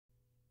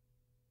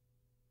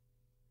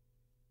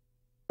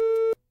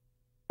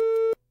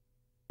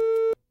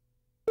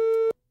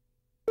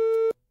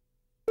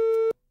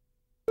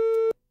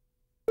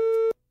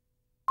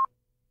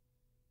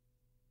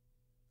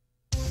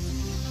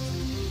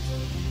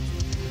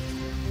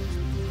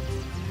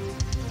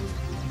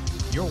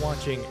You're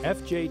watching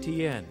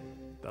FJTN,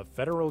 the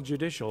Federal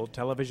Judicial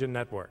Television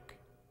Network.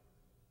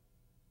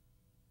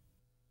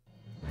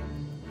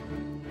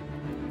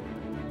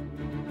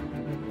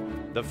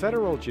 The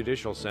Federal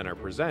Judicial Center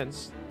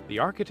presents The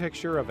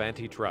Architecture of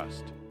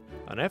Antitrust,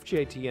 an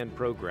FJTN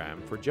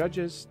program for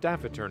judges,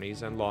 staff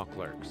attorneys, and law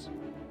clerks.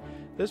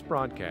 This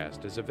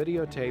broadcast is a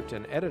videotaped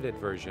and edited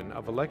version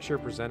of a lecture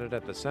presented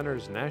at the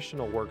Center's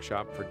National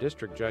Workshop for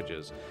District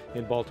Judges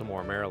in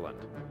Baltimore, Maryland.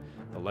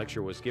 The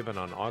lecture was given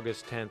on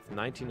August 10,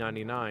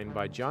 1999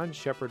 by John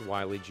Shepard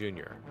Wiley,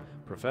 Jr.,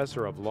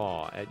 professor of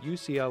law at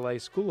UCLA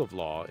School of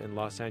Law in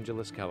Los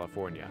Angeles,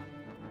 California.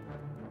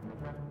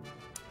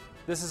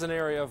 This is an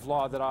area of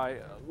law that I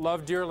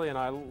love dearly, and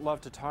I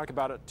love to talk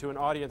about it to an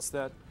audience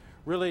that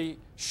really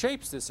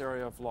shapes this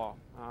area of law.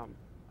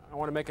 I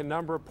want to make a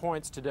number of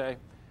points today,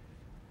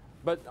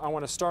 but I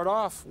want to start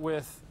off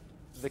with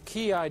the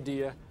key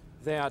idea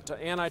that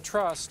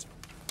antitrust,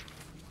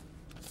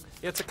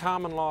 it's a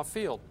common law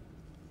field.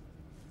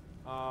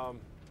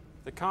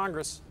 The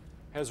Congress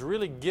has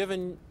really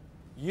given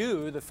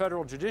you, the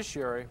federal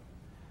judiciary,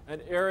 an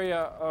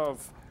area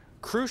of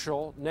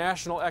crucial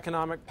national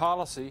economic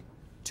policy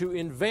to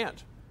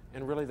invent.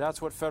 And really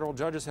that's what federal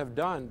judges have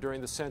done during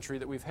the century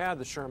that we've had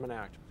the Sherman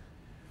Act.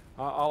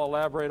 I'll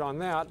elaborate on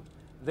that,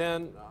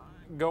 then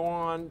go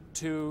on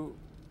to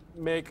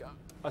make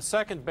a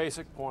second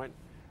basic point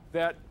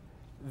that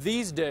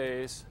these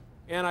days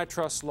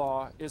antitrust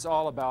law is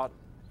all about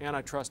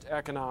antitrust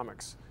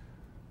economics.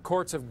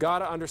 Courts have got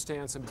to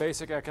understand some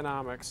basic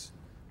economics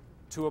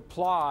to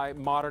apply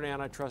modern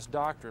antitrust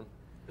doctrine.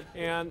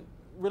 And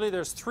really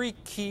there's three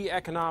key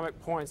economic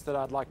points that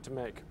I'd like to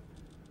make.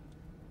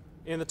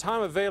 In the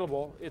time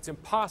available, it's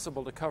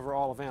impossible to cover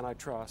all of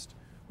antitrust.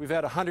 We've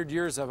had 100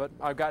 years of it.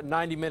 I've got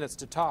 90 minutes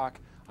to talk.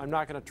 I'm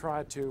not going to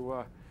try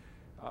to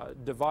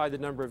divide the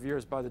number of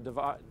years by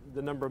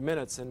the number of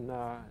minutes and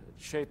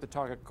shape the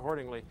talk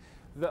accordingly.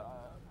 The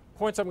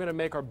points I'm going to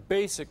make are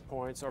basic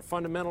points, are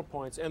fundamental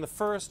points, and the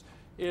first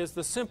is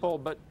the simple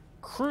but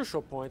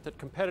crucial point that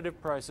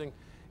competitive pricing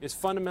is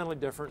fundamentally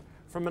different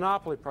from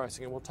monopoly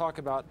pricing, and we'll talk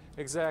about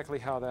exactly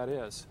how that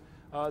is.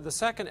 The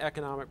second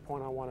economic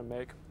point I want to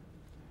make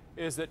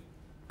is that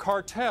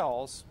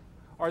cartels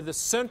are the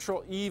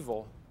central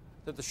evil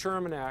that the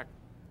Sherman Act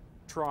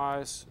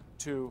tries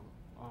to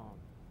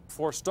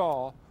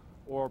forestall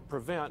or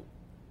prevent.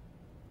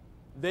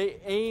 They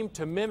aim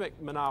to mimic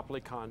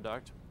monopoly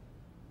conduct,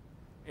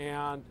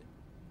 and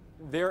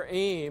their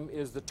aim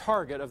is the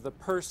target of the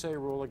per se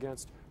rule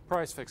against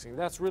price fixing.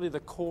 That's really the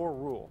core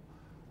rule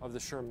of the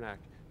Sherman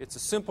Act. It's a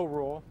simple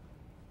rule.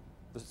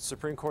 The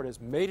Supreme Court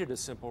has made it a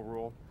simple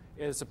rule,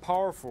 and it's a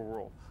powerful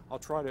rule. I'll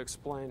try to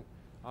explain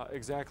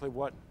exactly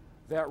what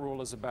that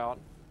rule is about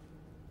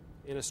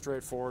in a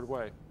straightforward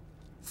way.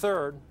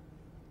 Third,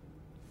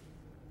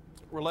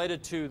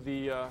 related to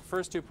the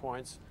first 2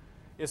 points,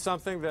 is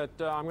something that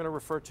I'm going to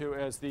refer to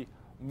as the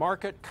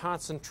market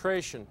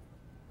concentration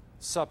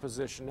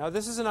supposition. Now,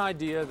 this is an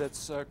idea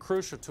that's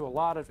crucial to a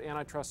lot of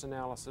antitrust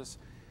analysis,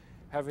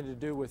 having to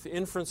do with the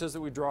inferences that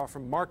we draw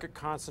from market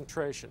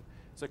concentration.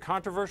 It's a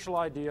controversial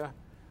idea,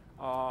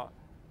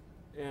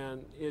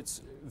 and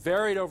it's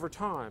varied over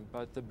time,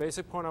 but the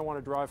basic point I want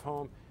to drive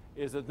home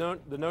is that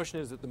the notion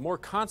is that the more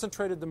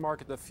concentrated the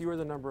market, the fewer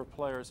the number of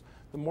players,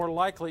 the more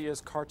likely is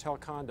cartel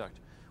conduct.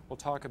 We'll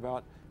talk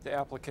about the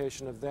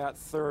application of that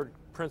third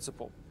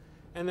principle.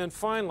 And then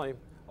finally,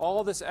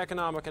 all this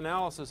economic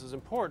analysis is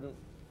important,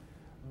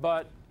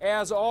 but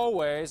as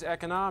always,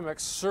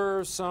 economics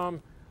serves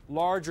some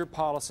larger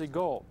policy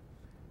goal.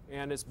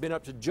 And it's been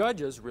up to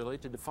judges, really,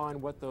 to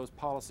define what those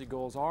policy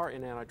goals are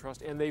in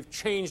antitrust, and they've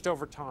changed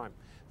over time.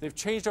 They've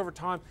changed over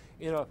time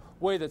in a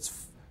way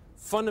that's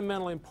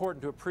fundamentally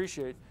important to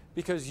appreciate,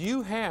 because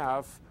you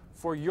have,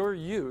 for your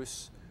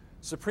use,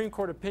 Supreme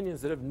Court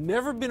opinions that have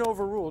never been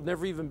overruled,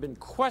 never even been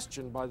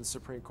questioned by the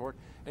Supreme Court,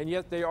 and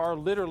yet they are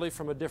literally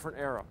from a different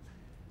era.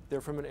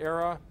 They're from an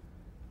era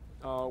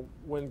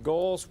when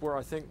goals were,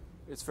 I think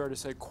it's fair to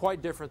say,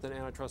 quite different than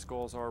antitrust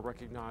goals are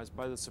recognized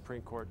by the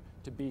Supreme Court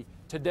to be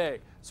today.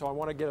 So I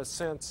want to get a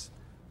sense,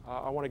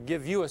 I want to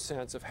give you a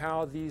sense of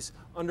how these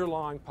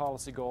underlying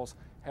policy goals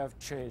have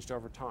changed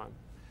over time.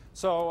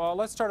 So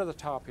let's start at the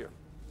top here.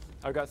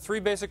 I've got 3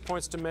 basic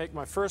points to make.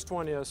 My first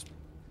one is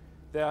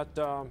that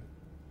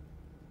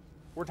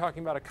we're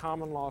talking about a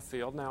common law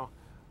field. Now,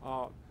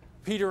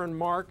 Peter and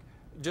Mark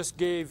just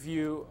gave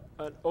you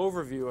an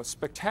overview, a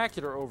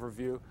spectacular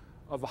overview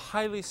of a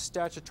highly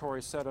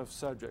statutory set of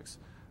subjects: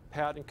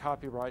 patent,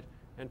 copyright,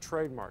 and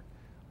trademark.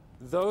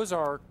 Those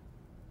are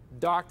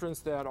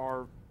doctrines that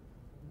are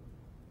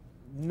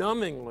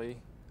numbingly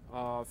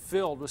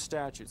filled with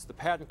statutes. The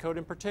patent code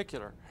in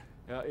particular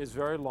is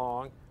very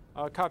long.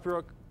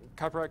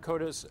 Copyright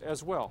code is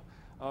as well.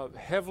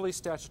 Heavily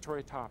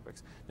statutory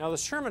topics. Now, the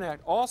Sherman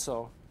Act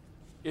also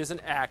is an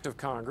act of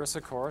Congress,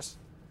 of course.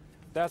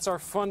 That's our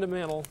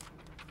fundamental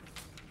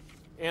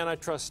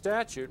antitrust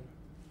statute.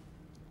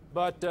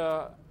 But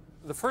the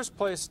first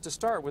place to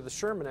start with the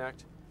Sherman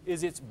Act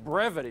is its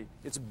brevity,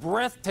 its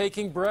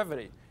breathtaking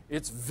brevity.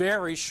 It's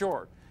very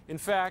short. In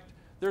fact,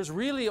 there's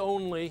really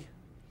only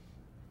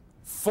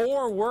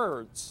 4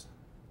 words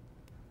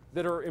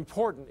that are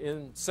important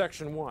in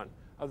Section 1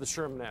 of the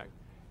Sherman Act.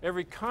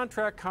 Every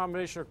contract,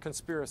 combination, or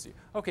conspiracy.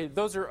 Okay,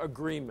 those are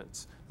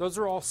agreements. Those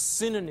are all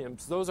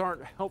synonyms. Those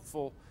aren't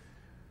helpful.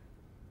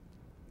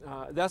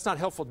 That's not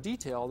helpful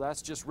detail.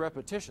 That's just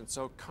repetition.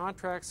 So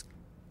contracts,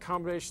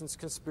 combinations,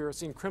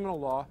 conspiracy. In criminal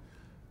law,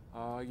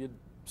 you'd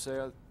say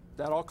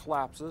that all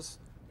collapses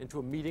into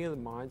a meeting of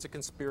the minds, a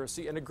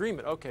conspiracy, an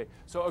agreement. Okay,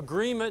 so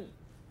agreement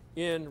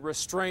in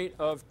restraint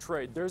of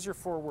trade. There's your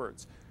 4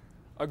 words.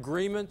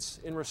 Agreements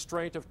in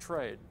restraint of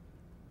trade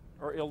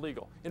are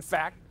illegal. In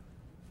fact,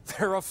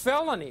 they're a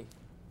felony.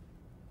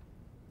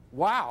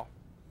 Wow.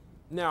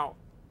 Now,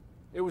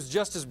 it was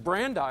Justice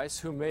Brandeis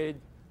who made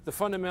the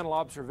fundamental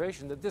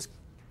observation that this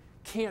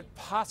can't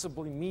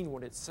possibly mean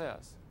what it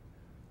says.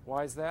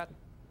 Why is that?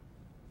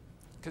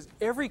 Because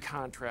every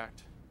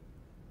contract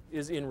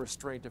is in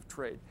restraint of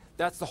trade.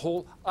 That's the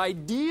whole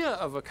idea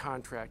of a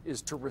contract,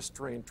 is to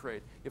restrain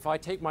trade. If I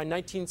take my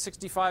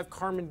 1965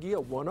 Carmen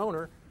Ghia, one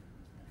owner,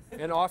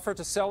 and offer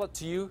to sell it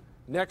to you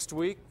next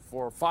week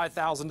for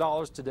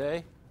 $5,000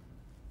 today,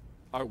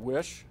 I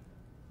wish.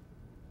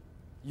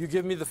 You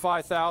give me the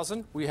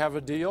 $5,000, we have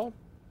a deal,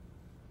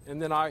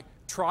 and then I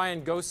try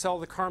and go sell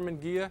the Carmen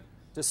Ghia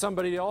to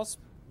somebody else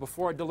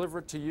before I deliver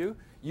it to you.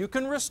 You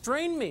can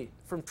restrain me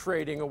from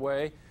trading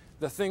away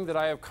the thing that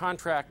I have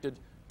contracted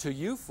to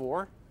you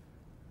for,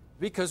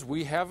 because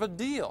we have a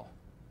deal.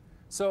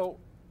 So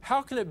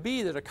how can it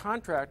be that a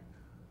contract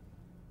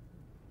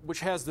which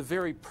has the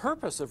very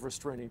purpose of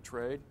restraining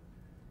trade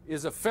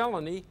is a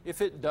felony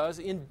if it does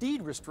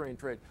indeed restrain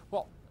trade?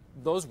 Well,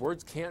 those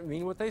words can't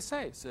mean what they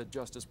say, said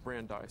Justice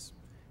Brandeis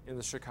in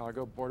the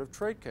Chicago Board of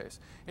Trade case.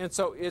 And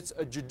so it's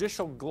a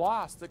judicial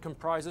gloss that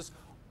comprises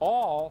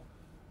all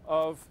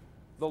of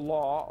the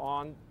law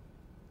on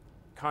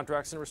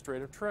contracts and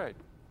restraint of trade.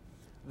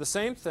 The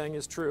same thing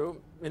is true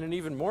in an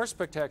even more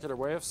spectacular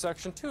way of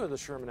Section 2 of the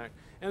Sherman Act.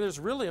 And there's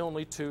really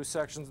only 2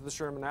 sections of the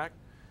Sherman Act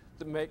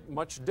that make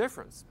much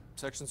difference,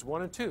 Sections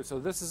 1 and 2. So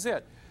this is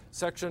it.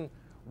 Section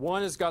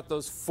 1 has got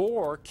those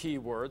 4 key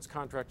words,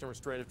 contract and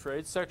restraint of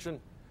trade. Section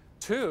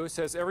 2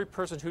 says every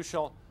person who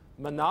shall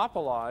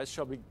monopolize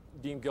shall be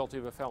deemed guilty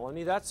of a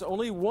felony. That's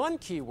only 1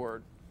 key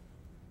word,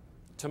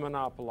 to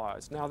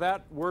monopolize. Now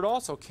that word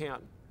also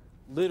can't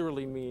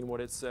literally mean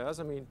what it says.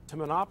 I mean, to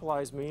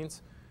monopolize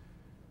means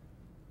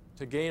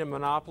to gain a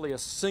monopoly, a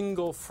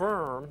single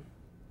firm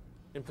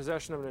in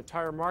possession of an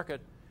entire market.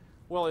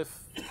 Well,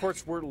 if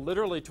courts were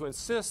literally to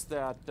insist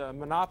that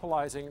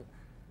monopolizing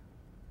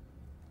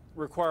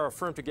require a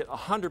firm to get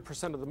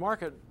 100% of the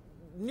market,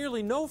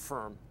 nearly no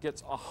firm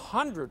gets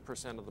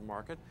 100% of the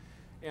market.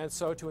 And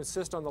so to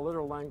insist on the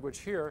literal language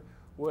here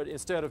would,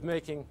 instead of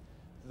making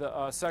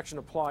the section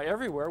apply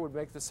everywhere, would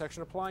make the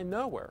section apply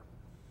nowhere.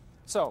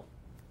 So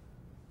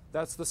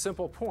that's the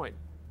simple point.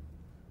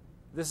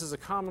 This is a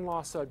common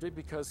law subject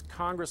because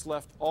Congress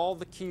left all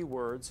the key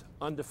words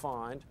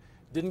undefined,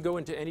 didn't go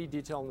into any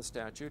detail in the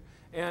statute,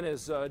 and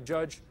as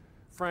Judge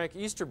Frank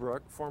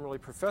Easterbrook, formerly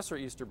Professor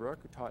Easterbrook,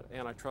 who taught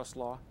antitrust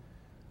law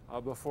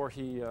before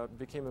he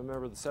became a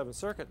member of the Seventh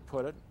Circuit,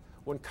 put it,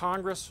 when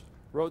Congress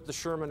wrote the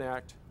Sherman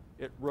Act,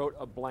 it wrote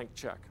a blank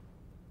check.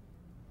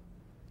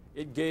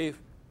 It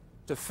gave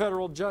to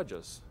federal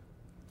judges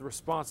the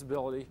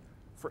responsibility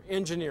for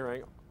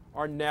engineering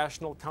our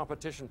national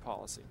competition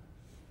policy.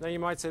 Now you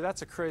might say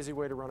that's a crazy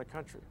way to run a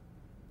country.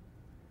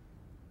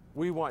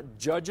 We want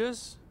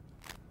judges,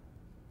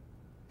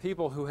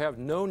 people who have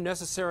no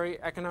necessary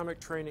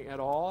economic training at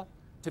all,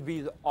 to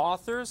be the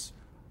authors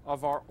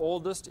of our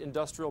oldest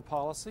industrial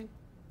policy.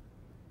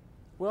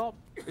 Well,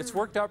 it's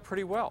worked out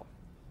pretty well.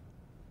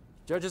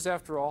 Judges,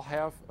 after all,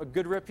 have a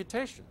good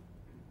reputation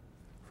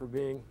for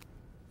being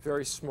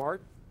very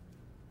smart,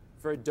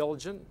 very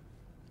diligent,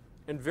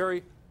 and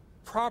very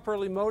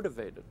properly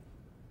motivated.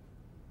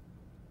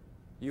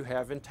 You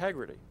have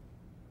integrity,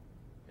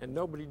 and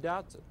nobody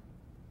doubts it.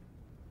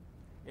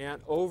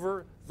 And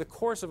over the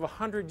course of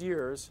 100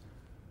 years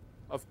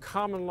of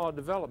common law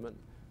development,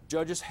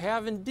 judges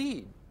have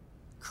indeed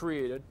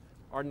created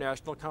our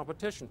national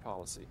competition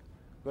policy,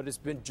 but it's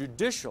been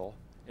judicial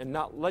and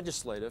not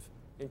legislative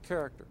in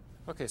character.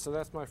 Okay, so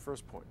that's my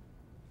first point.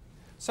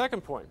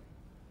 Second point,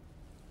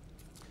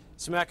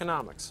 some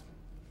economics.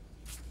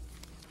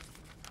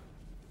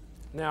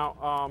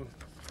 Now,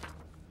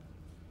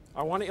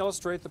 I want to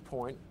illustrate the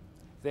point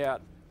that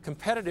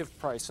competitive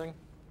pricing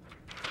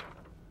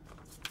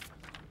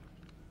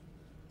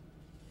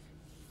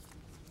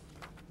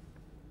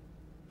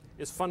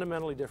is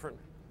fundamentally different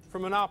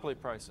from monopoly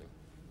pricing.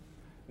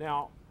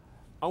 Now,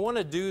 I want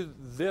to do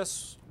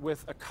this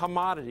with a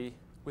commodity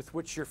with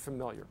which you're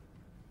familiar.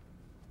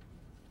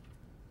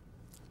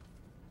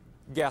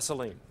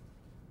 Gasoline.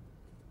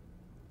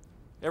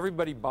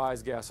 Everybody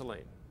buys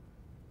gasoline,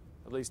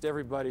 at least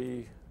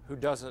everybody who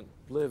doesn't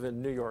live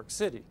in New York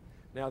City.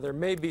 Now, there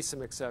may be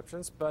some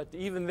exceptions, but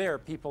even there,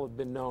 people have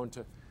been known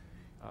to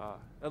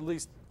at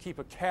least keep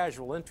a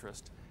casual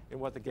interest in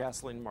what the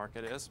gasoline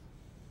market is.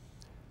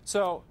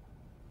 So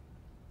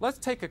let's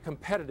take a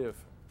competitive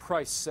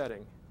price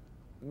setting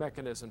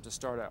mechanism to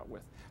start out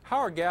with. How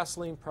are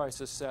gasoline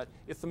prices set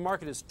if the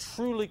market is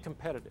truly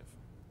competitive?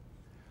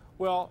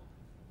 Well,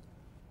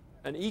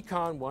 an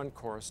Econ 1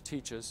 course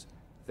teaches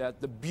that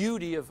the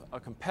beauty of a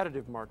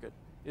competitive market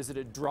is that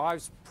it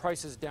drives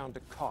prices down to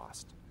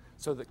cost,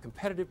 so that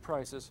competitive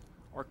prices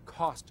are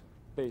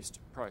cost-based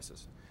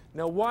prices.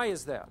 Now, why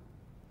is that?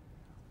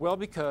 Well,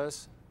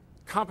 because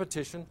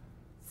competition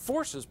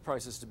forces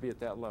prices to be at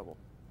that level.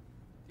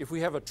 If we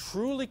have a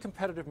truly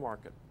competitive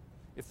market,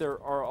 if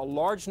there are a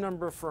large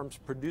number of firms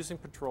producing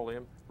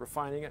petroleum,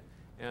 refining it,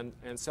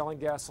 and selling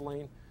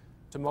gasoline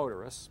to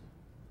motorists,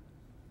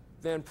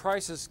 then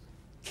prices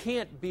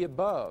can't be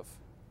above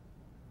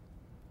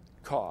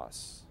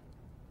costs,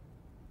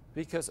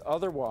 because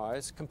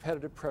otherwise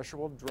competitive pressure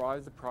will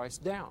drive the price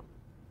down.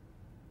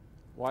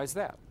 Why is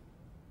that?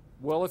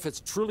 Well, if it's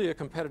truly a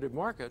competitive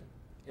market,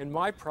 and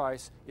my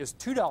price is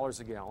 $2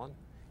 a gallon,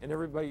 and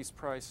everybody's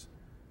price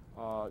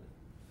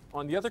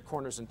on the other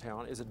corners in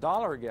town is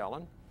 $1 a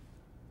gallon,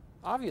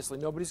 obviously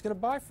nobody's going to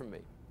buy from me.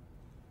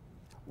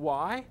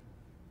 Why?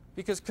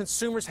 Because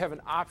consumers have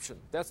an option.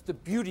 That's the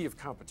beauty of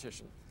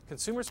competition.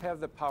 Consumers have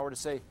the power to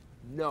say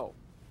no.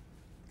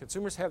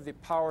 Consumers have the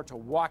power to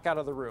walk out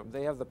of the room.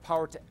 They have the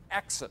power to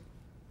exit.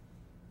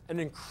 An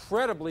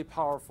incredibly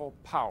powerful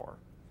power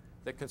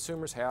that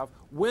consumers have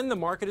when the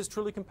market is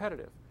truly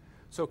competitive.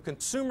 So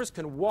consumers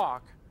can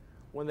walk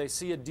when they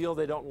see a deal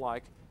they don't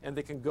like, and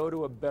they can go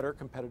to a better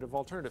competitive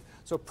alternative.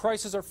 So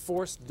prices are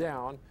forced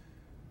down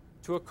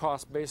to a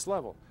cost-based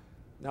level.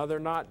 Now, they're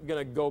not going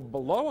to go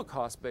below a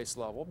cost-based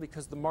level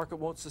because the market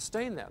won't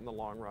sustain that in the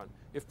long run.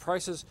 If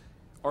prices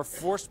are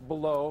forced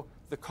below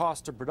the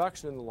cost of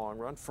production in the long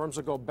run, firms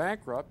will go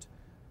bankrupt,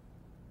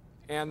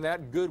 and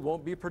that good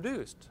won't be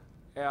produced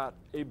at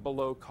a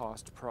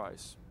below-cost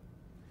price.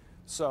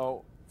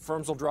 So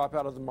firms will drop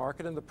out of the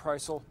market, and the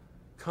price will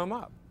come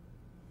up.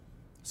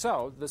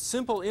 So the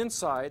simple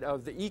insight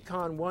of the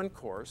Econ 1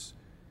 course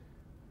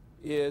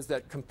is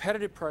that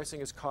competitive pricing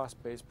is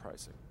cost-based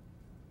pricing.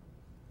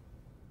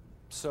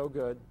 So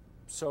good,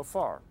 so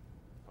far.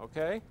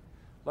 Okay?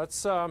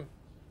 Let's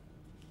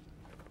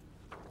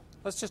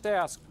just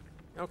ask,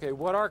 okay,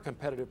 what are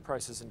competitive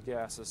prices in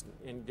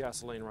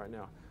gasoline right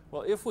now?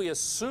 Well, if we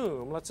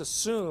assume, let's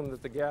assume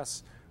that the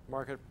gas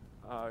market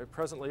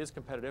presently is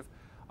competitive.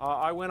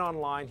 I went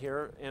online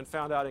here and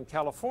found out in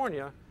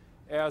California,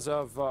 as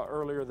of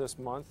earlier this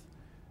month,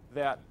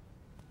 that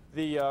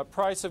the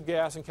price of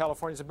gas in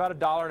California is about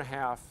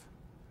 $1.50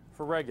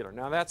 for regular.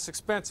 Now, that's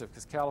expensive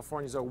because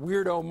California is a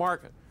weirdo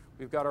market.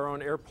 We've got our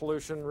own air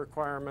pollution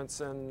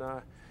requirements and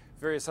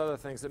various other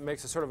things that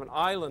makes us sort of an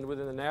island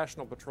within the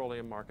national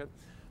petroleum market.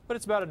 But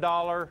it's about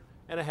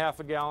 $1.50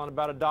 a gallon,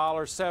 about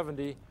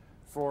 $1.70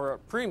 for a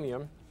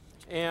premium.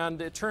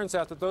 And it turns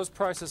out that those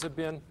prices have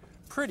been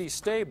pretty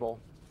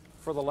stable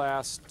for the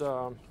last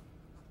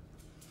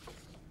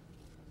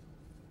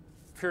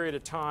period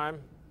of time,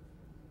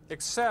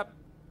 except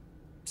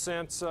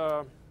since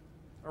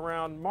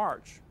around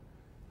March.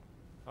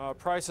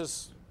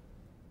 Prices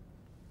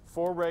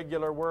for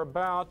regular were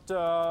about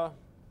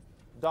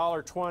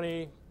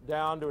 $1.20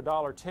 down to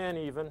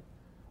 $1.10 even.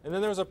 And then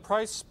there was a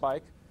price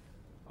spike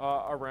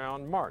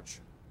around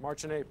March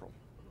and April.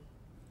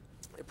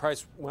 The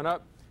price went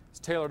up, it's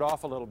tailored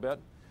off a little bit.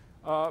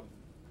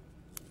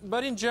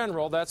 But in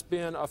general, that's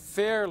been a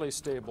fairly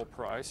stable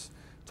price.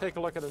 Take a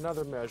look at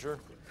another measure.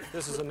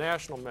 This is a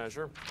national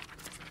measure.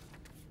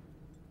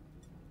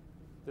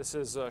 This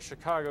is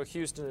Chicago,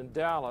 Houston, and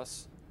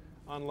Dallas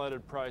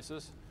unleaded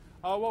prices.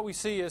 What we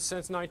see is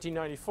since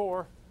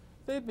 1994,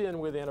 they've been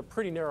within a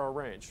pretty narrow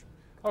range.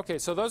 Okay,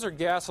 so those are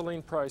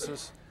gasoline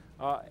prices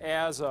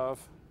as of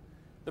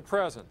the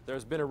present.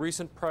 There's been a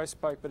recent price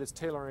spike, but it's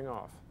tailoring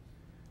off.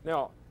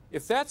 Now,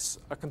 if that's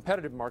a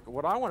competitive market,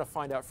 what I want to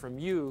find out from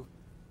you,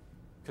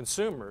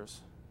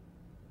 consumers,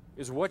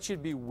 is what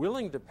you'd be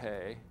willing to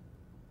pay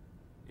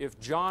if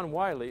John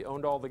Wiley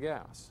owned all the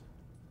gas.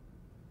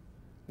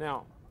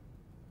 Now,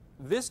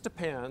 this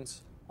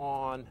depends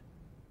on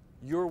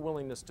your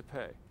willingness to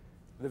pay.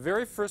 The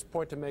very first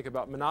point to make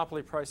about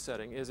monopoly price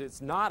setting is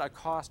it's not a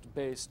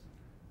cost-based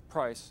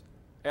price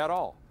at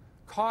all.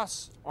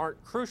 Costs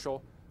aren't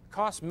crucial.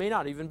 Costs may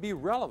not even be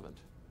relevant.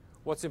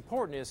 What's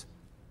important is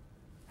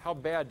how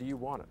bad do you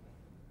want it?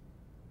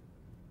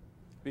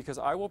 Because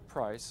I will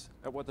price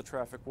at what the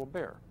traffic will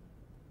bear.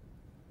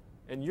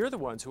 And you're the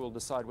ones who will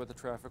decide what the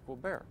traffic will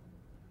bear.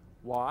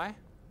 Why?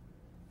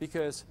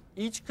 Because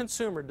each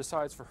consumer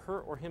decides for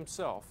her or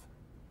himself,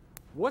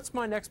 what's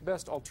my next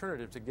best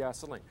alternative to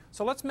gasoline?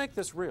 So let's make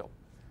this real.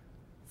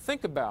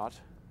 Think about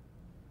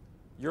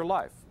your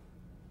life.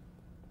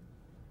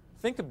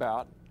 Think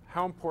about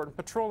how important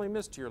petroleum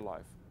is to your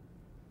life.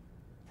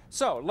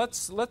 So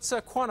let's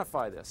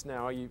quantify this.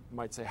 Now, you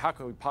might say, how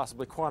can we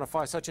possibly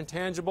quantify such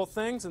intangible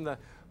things? And the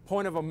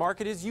point of a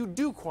market is you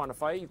do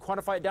quantify it. You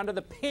quantify it down to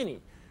the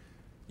penny.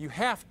 You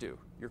have to.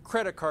 Your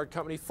credit card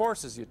company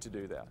forces you to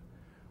do that.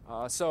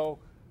 So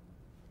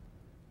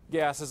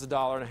gas is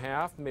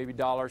 $1.50, maybe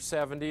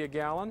 $1.70 a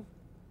gallon.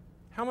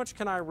 How much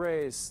can I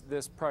raise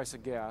this price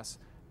of gas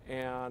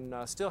and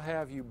still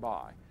have you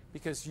buy,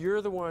 because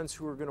you're the ones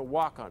who are going to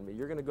walk on me.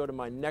 You're going to go to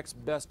my next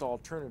best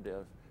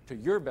alternative, to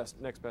your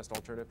next best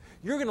alternative.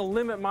 You're going to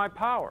limit my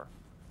power.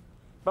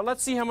 But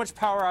let's see how much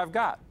power I've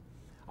got.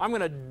 I'm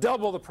going to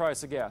double the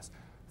price of gas,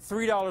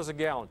 $3 a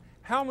gallon.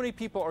 How many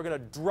people are going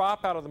to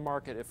drop out of the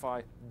market if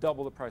I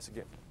double the price of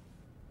gas?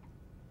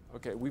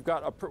 Okay, we've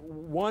got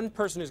one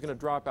person who's going to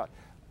drop out.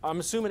 I'm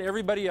assuming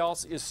everybody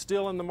else is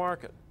still in the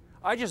market.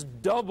 I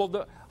just doubled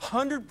the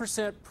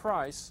 100%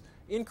 price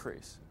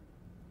increase.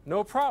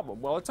 No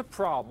problem. Well, it's a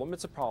problem.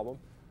 It's a problem.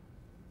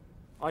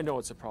 I know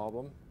it's a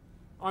problem.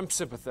 I'm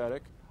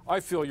sympathetic. I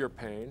feel your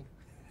pain.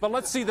 But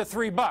let's see the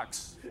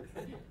 $3.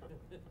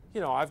 You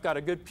know, I've got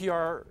a good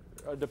PR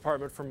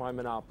department for my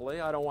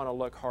monopoly. I don't want to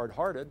look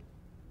hard-hearted.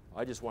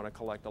 I just want to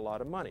collect a lot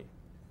of money.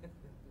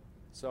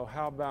 So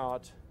how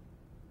about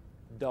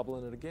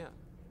doubling it again?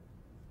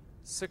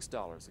 $6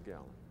 a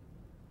gallon.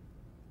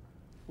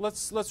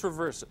 Let's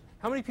reverse it.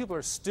 How many people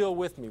are still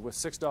with me with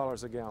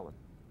 $6 a gallon?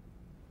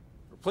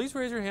 Please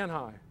raise your hand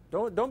high.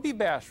 Don't be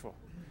bashful.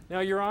 Now,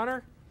 Your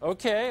Honor,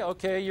 okay,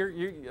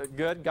 you're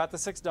good. Got the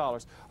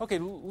 $6. Okay,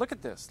 look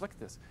at this. Look at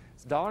this.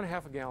 It's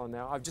 $1.50 a gallon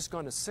now. I've just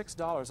gone to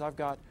 $6. I've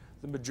got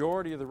the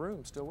majority of the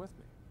room still with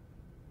me.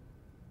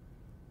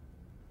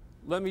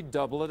 Let me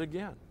double it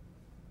again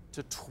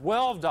to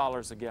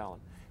 $12 a gallon.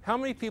 How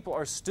many people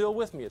are still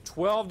with me at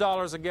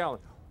 $12 a gallon?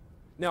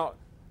 Now,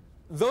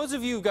 those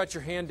of you who've got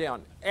your hand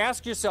down,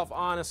 ask yourself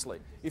honestly,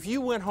 if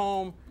you went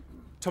home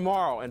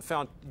tomorrow and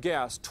found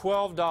gas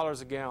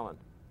 $12 a gallon,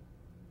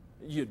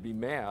 you'd be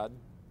mad.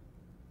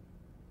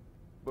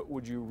 But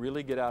would you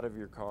really get out of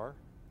your car?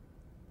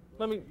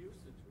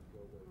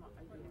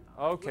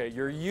 Okay,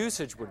 your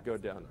usage would go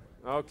down.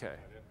 Okay.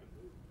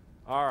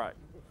 All right.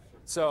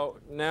 So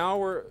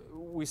now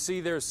we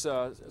see there's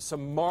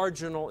some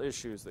marginal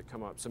issues that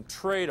come up, some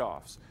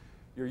trade-offs.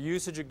 Your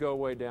usage would go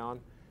way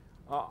down.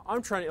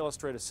 I'm trying to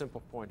illustrate a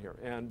simple point here.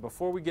 And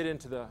before we get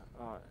into the,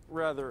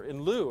 rather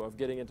in lieu of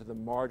getting into the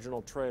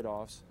marginal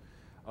trade-offs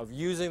of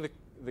using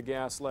the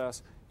gas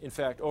less, in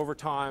fact, over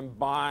time,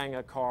 buying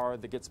a car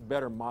that gets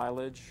better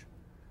mileage,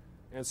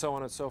 and so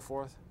on and so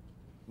forth,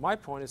 my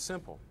point is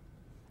simple.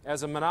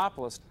 As a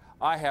monopolist,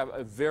 I have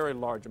a very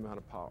large amount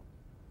of power.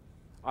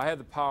 I have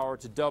the power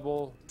to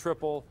double,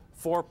 triple,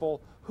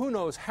 fourple, who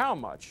knows how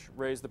much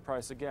raise the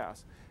price of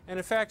gas. And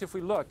in fact, if we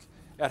look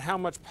at how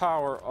much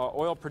power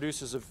oil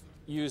producers have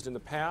used in the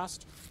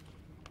past,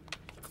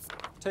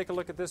 take a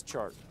look at this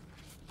chart.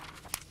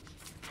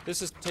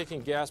 This is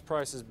taking gas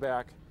prices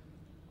back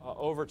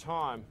over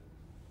time.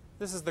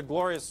 This is the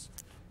glorious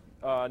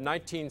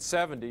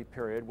 1970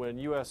 period when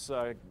U.S.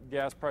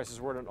 Gas prices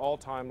were at an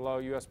all-time low.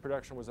 U.S.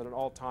 production was at an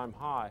all-time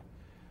high.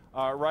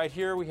 Right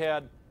here we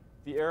had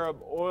the Arab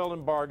oil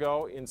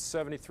embargo in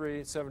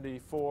 73,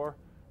 74,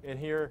 and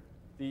here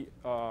the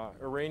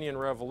Iranian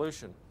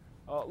Revolution.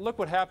 Look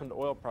what happened to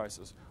oil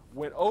prices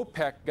when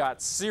OPEC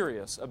got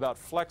serious about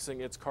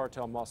flexing its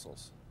cartel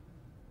muscles.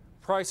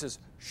 Prices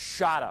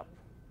shot up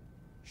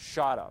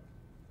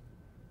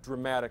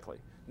dramatically.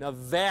 Now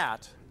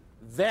that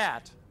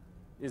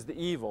is the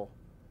evil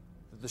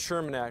that the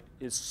Sherman Act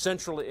is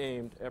centrally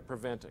aimed at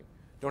preventing.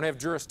 Don't have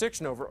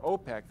jurisdiction over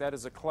OPEC. That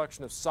is a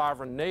collection of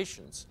sovereign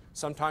nations.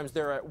 Sometimes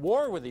they're at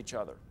war with each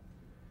other.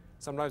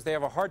 Sometimes they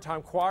have a hard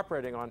time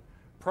cooperating on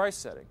price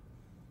setting.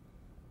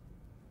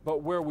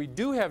 But where we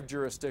do have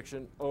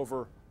jurisdiction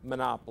over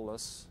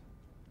monopolists,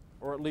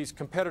 or at least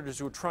competitors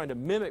who are trying to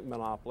mimic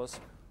monopolists,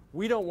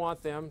 we don't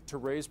want them to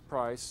raise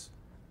price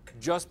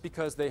just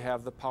because they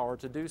have the power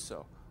to do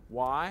so.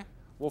 Why?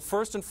 Well,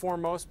 first and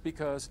foremost,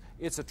 because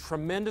it's a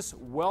tremendous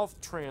wealth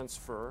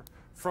transfer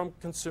from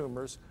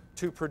consumers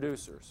to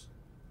producers.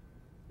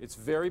 It's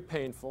very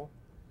painful.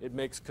 It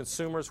makes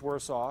consumers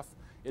worse off.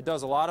 It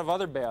does a lot of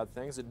other bad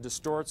things. It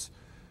distorts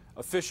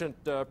efficient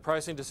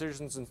pricing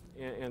decisions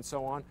and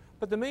so on.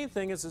 But the main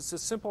thing is it's a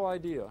simple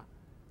idea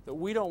that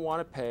we don't want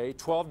to pay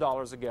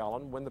 $12 a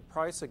gallon when the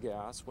price of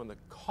gas, when the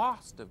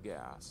cost of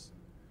gas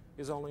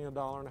is only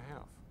 $1.50.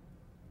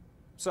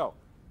 So,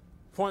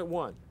 point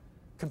one,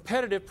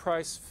 competitive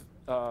price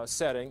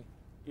setting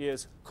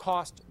is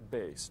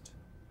cost-based.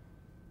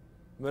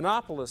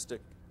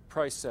 Monopolistic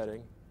price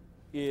setting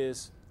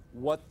is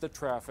what the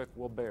traffic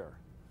will bear.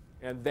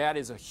 And that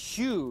is a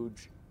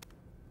huge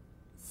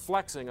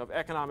flexing of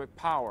economic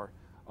power,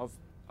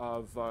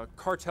 of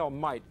cartel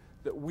might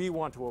that we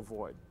want to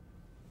avoid.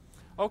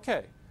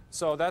 Okay,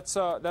 so that's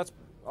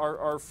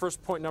our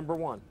first point, number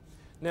one.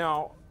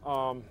 Now,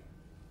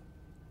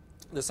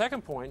 the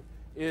second point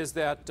is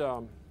that...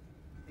 Excuse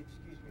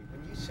me,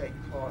 when you say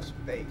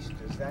cost-based,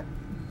 does that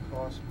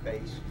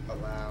cost-based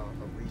allow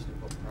a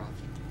reasonable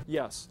profit?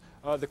 Yes.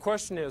 The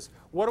question is,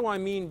 what do I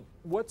mean,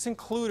 what's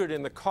included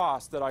in the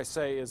cost that I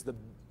say is the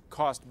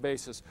cost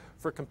basis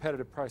for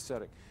competitive price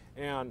setting?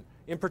 And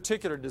in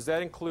particular, does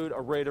that include a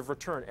rate of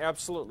return?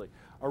 Absolutely.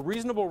 A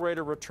reasonable rate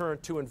of return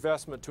to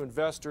investment, to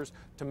investors,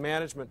 to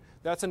management,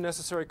 that's a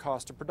necessary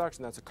cost of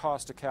production. That's a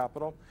cost of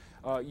capital.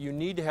 You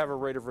need to have a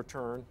rate of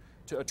return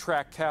to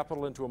attract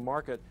capital into a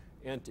market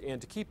and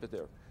to keep it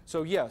there.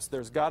 So yes,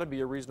 there's got to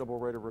be a reasonable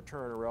rate of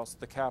return, or else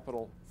the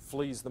capital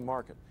flees the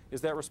market.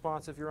 Is that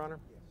responsive, Your Honor?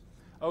 Yes.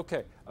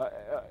 Okay.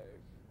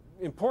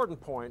 Important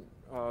point.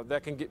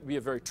 That can be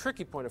a very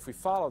tricky point if we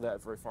follow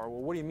that very far.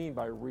 Well, what do you mean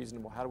by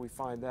reasonable? How do we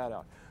find that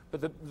out?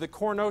 But the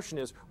core notion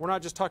is we're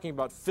not just talking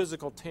about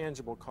physical,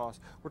 tangible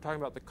costs. We're talking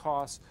about the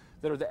costs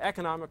that are the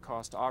economic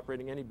costs to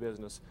operating any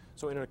business.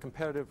 So in a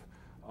competitive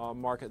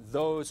market,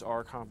 those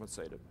are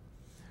compensated.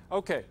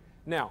 Okay.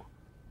 Now,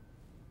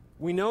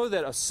 we know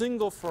that a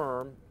single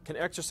firm can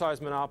exercise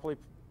monopoly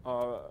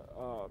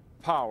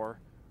power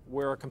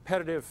where a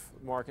competitive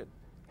market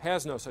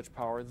has no such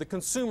power. The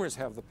consumers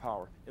have the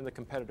power in the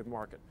competitive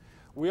market.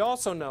 We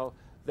also know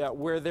that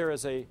where there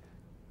is a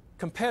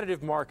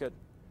competitive market,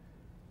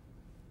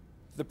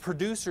 the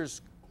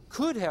producers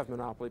could have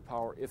monopoly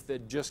power if they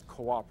just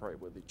cooperate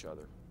with each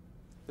other.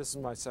 This is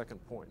my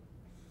second point.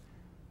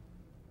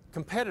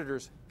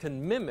 Competitors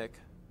can mimic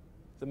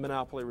the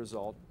monopoly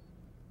result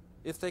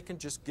if they can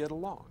just get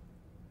along.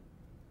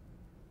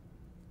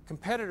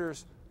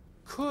 Competitors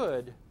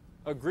could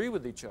agree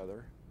with each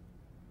other,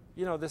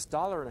 you know, this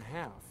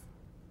 $1.50,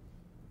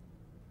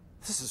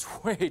 this is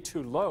way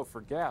too low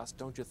for gas,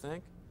 don't you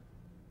think?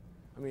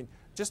 I mean,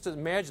 just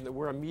imagine that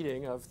we're a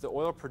meeting of the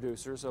oil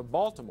producers of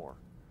Baltimore,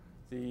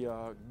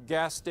 the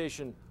Gas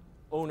Station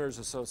Owners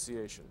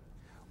Association.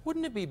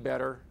 Wouldn't it be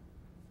better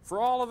for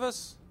all of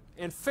us,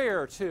 and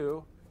fair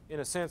too,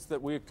 in a sense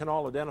that we can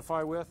all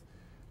identify with,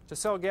 to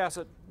sell gas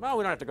at, well,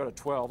 we don't have to go to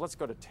 12, let's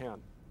go to 10.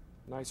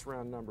 Nice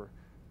round number.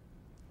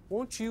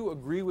 Won't you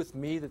agree with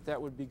me that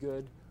that would be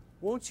good?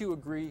 Won't you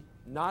agree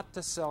not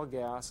to sell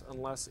gas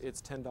unless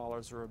it's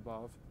 $10 or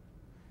above?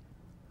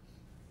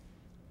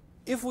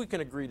 If we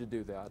can agree to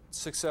do that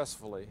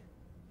successfully,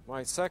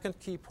 my second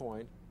key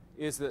point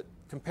is that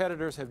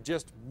competitors have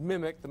just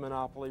mimicked the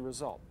monopoly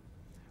result.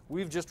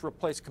 We've just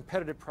replaced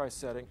competitive price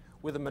setting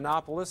with a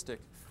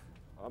monopolistic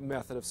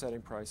method of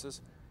setting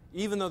prices.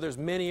 Even though there's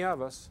many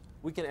of us,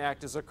 we can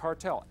act as a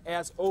cartel,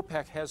 as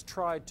OPEC has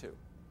tried to.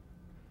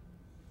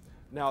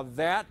 Now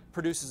that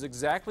produces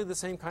exactly the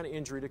same kind of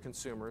injury to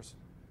consumers,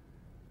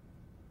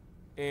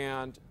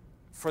 and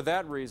for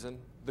that reason,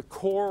 the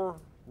core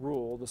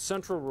rule, the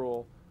central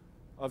rule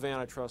of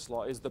antitrust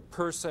law is the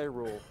per se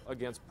rule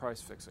against price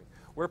fixing,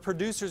 where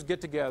producers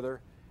get together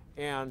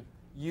and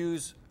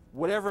use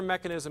whatever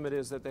mechanism it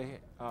is that they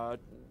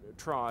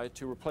try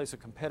to replace a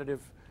competitive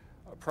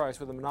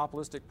price with a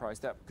monopolistic price.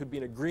 That could be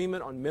an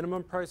agreement on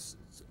minimum price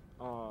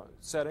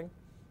setting.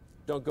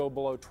 Don't go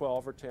below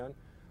 12 or 10.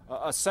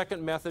 A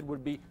second method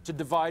would be to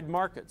divide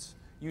markets.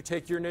 You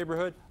take your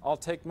neighborhood, I'll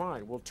take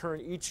mine. We'll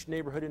turn each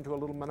neighborhood into a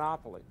little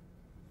monopoly.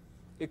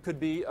 It could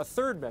be a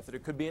third method.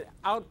 It could be an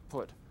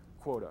output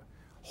quota.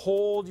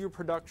 Hold your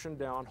production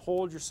down,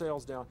 hold your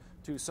sales down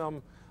to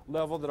some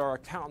level that our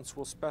accountants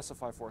will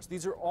specify for us.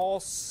 These are all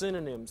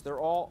synonyms. They're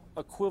all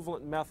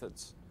equivalent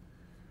methods.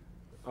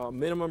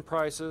 Minimum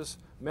prices,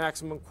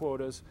 maximum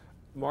quotas,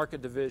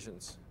 market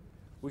divisions.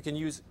 We can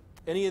use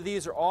any of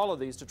these or all of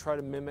these to try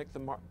to mimic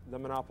the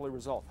monopoly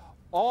result.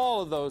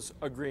 All of those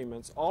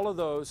agreements, all of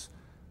those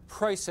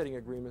price-setting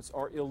agreements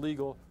are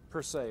illegal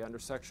per se under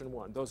Section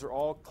 1. Those are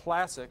all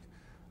classic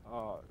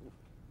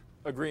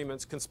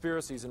agreements,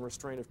 conspiracies, and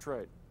restraint of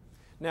trade.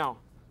 Now,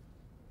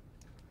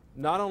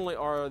 not only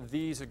are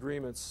these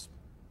agreements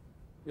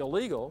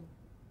illegal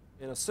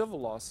in a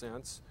civil law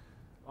sense,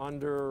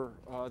 under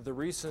the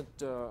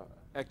recent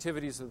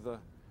activities of the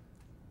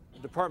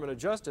Department of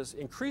Justice,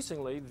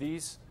 increasingly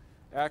these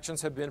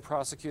actions have been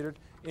prosecuted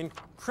in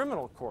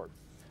criminal court.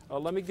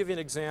 Let me give you an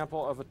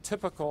example of a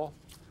typical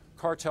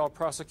cartel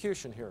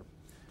prosecution here.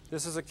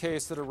 This is a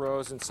case that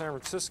arose in San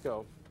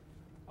Francisco.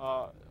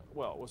 Well,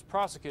 it was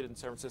prosecuted in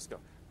San Francisco.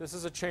 This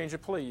is a change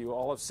of plea. You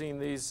all have seen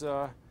these,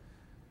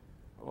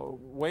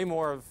 way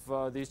more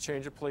of these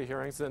change of plea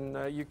hearings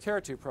than you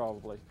care to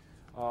probably.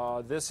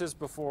 This is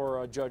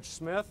before Judge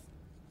Smith,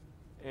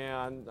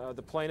 and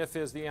the plaintiff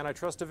is the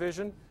Antitrust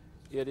Division.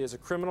 It is a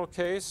criminal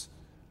case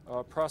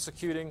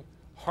prosecuting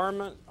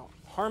Harmon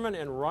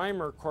and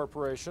Reimer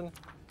Corporation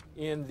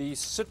in the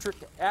citric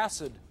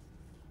acid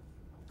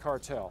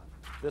cartel.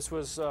 This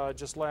was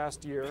just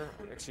last year,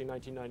 actually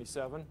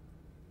 1997.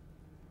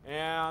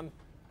 And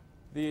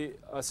the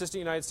Assistant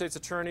United States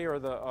Attorney or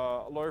the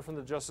lawyer from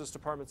the Justice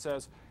Department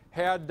says,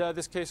 had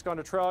this case gone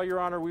to trial, Your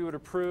Honor, we would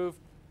approve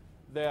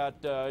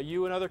that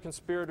you and other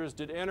conspirators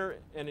did enter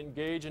and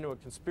engage into a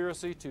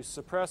conspiracy to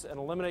suppress and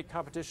eliminate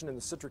competition in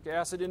the citric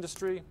acid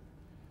industry.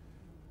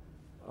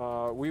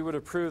 We would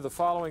approve the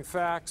following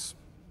facts.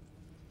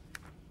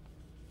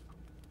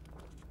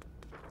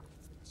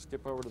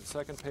 Skip over to the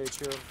second page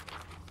here.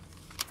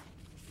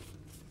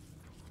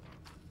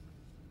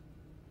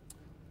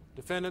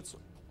 Defendants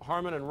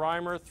Harmon and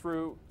Reimer,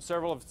 through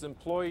several of its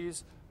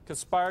employees,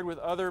 conspired with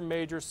other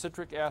major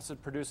citric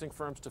acid producing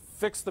firms to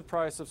fix the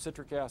price of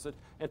citric acid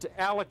and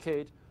to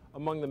allocate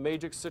among the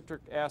major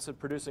citric acid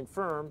producing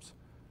firms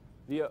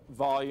the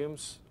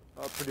volumes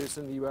produced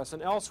in the U.S.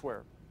 and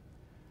elsewhere.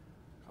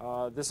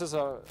 This is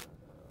a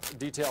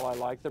detail I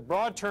like. The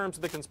broad terms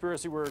of the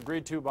conspiracy were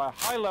agreed to by a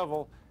high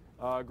level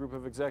group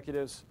of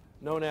executives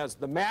known as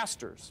the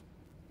masters.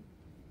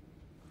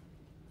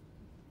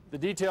 The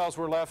details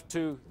were left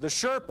to the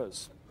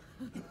Sherpas.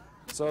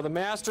 So the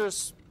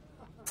masters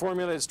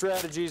formulated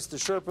strategies, the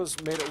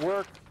Sherpas made it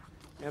work,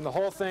 and the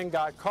whole thing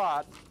got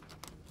caught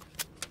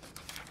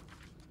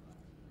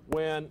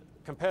when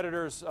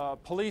competitors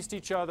policed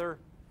each other,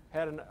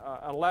 had an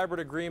elaborate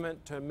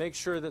agreement to make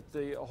sure that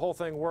the whole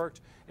thing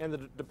worked, and the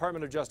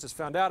Department of Justice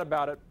found out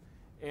about it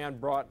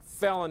and brought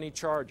felony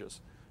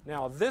charges.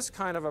 Now, this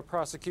kind of a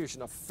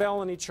prosecution, a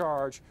felony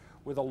charge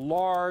with a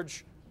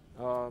large,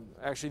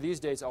 actually these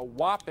days, a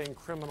whopping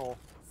criminal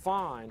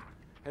fine,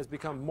 has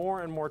become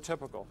more and more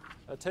typical.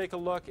 Take a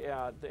look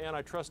at the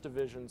Antitrust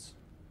Division's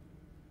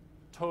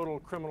total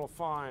criminal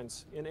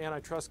fines in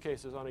antitrust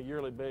cases on a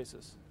yearly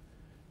basis.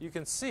 You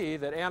can see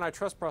that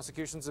antitrust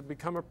prosecutions have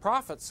become a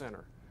profit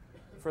center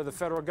for the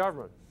federal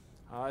government.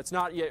 It's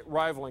not yet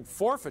rivaling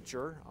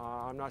forfeiture.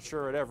 I'm not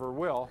sure it ever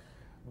will.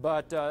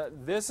 But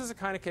this is a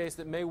kind of case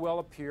that may well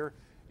appear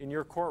in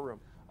your courtroom,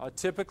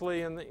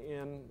 typically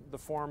in the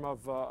form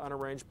of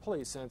unarranged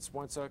police, since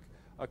once a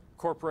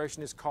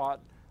corporation is caught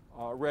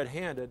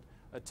red-handed,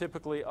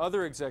 typically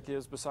other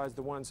executives besides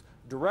the ones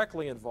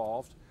directly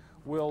involved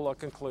will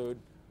conclude,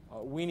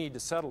 we need to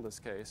settle this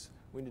case.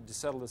 We need to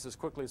settle this as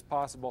quickly as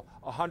possible.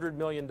 $100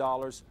 million,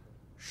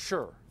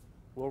 sure,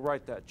 we'll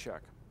write that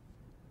check.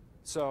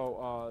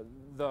 So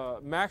the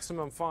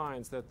maximum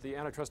fines that the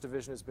Antitrust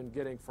Division has been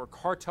getting for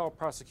cartel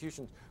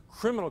prosecutions,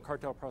 criminal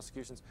cartel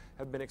prosecutions,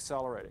 have been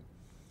accelerating.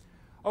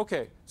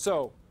 Okay,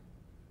 so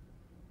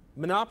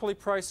monopoly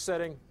price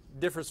setting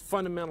differs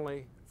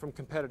fundamentally from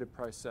competitive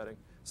price setting.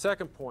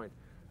 Second point,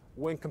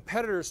 when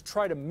competitors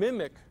try to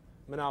mimic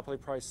monopoly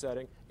price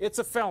setting, it's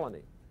a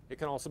felony. It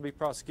can also be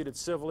prosecuted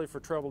civilly for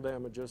treble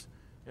damages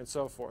and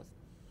so forth.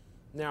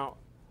 Now,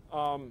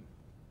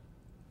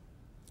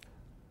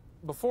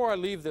 before I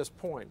leave this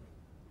point,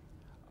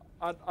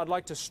 I'd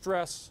like to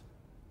stress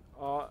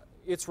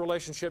its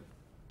relationship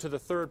to the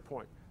third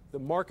point, the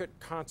market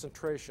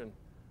concentration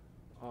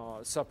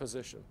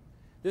supposition.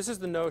 This is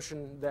the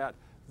notion that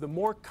the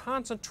more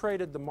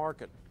concentrated the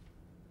market,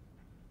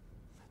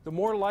 the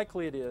more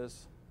likely it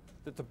is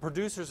that the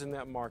producers in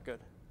that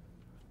market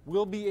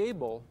will be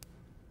able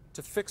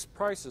to fix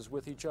prices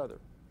with each other.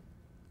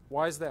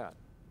 Why is that?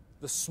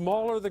 The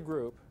smaller the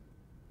group,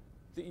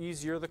 the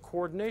easier the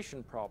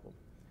coordination problem.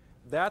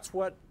 That's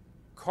what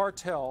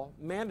cartel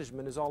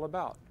management is all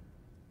about.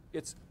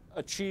 It's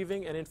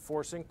achieving and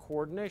enforcing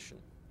coordination.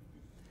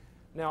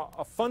 Now,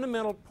 a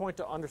fundamental point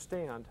to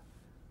understand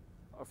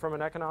from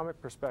an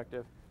economic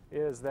perspective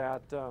is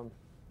that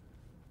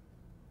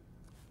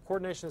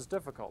coordination is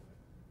difficult.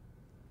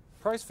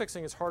 Price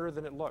fixing is harder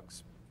than it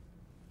looks.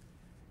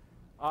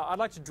 I'd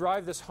like to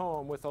drive this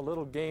home with a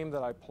little game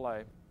that I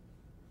play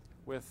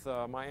with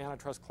my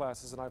antitrust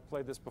classes, and I've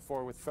played this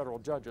before with federal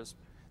judges.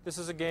 This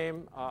is a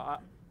game.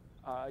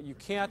 You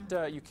can't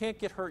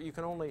get hurt. You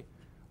can only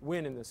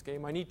win in this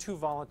game. I need 2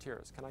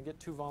 volunteers. Can I get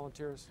 2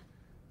 volunteers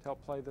to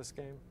help play this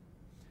game?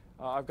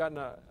 I've gotten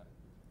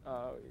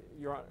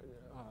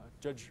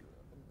Judge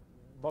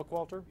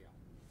Buckwalter.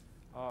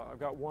 I've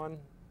got one.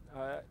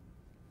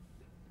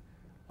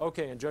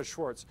 Okay, and Judge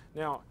Schwartz.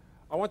 Now,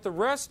 I want the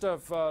rest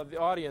of the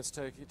audience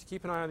to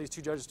keep an eye on these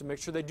 2 judges to make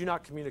sure they do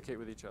not communicate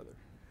with each other.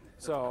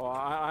 So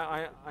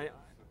I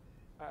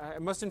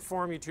must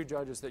inform you 2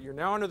 judges that you're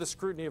now under the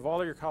scrutiny of all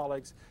of your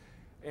colleagues,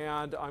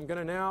 and I'm going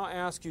to now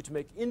ask you to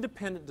make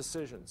independent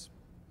decisions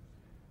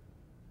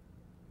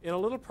in a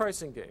little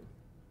pricing game.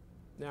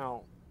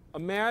 Now,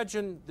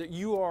 imagine that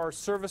you are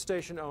service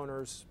station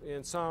owners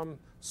in some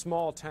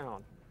small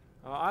town.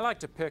 I like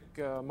to pick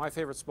my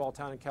favorite small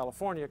town in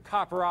California,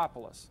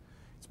 Copperopolis.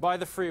 It's by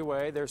the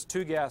freeway. There's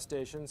 2 gas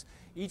stations.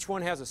 Each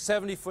one has a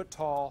 70-foot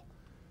tall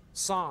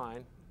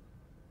sign.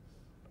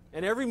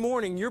 And every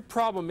morning, your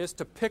problem is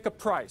to pick a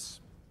price.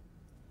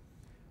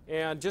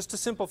 And just to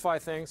simplify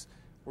things,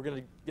 we're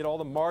going to get all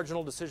the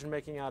marginal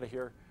decision-making out of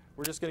here.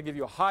 We're just going to give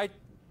you a high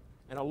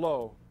and a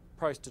low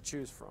price to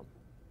choose from.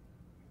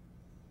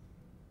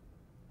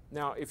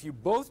 Now, if you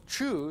both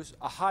choose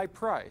a high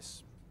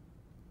price,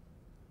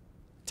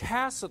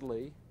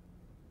 tacitly,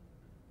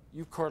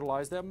 you've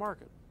cartelized that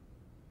market.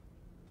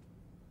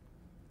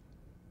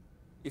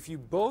 If you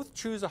both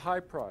choose a high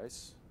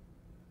price,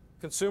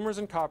 consumers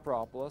in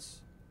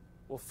Copperopolis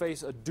will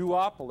face a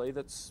duopoly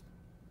that's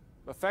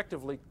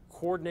effectively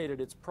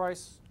coordinated its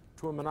price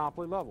to a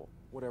monopoly level,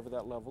 whatever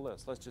that level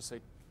is. Let's just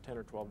say $10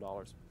 or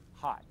 $12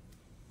 high.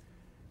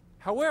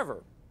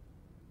 However,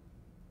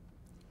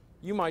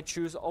 you might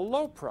choose a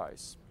low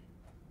price,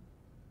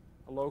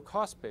 a low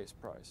cost-based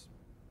price.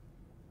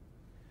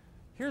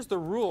 Here's the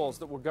rules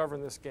that will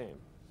govern this game.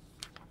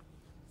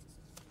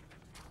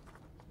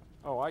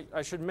 Oh,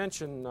 I should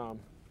mention I'm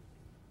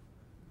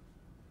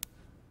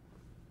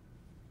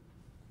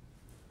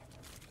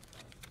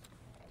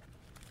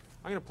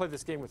going to play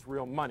this game with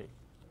real money.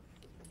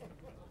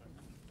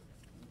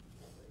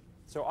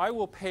 So I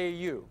will pay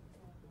you.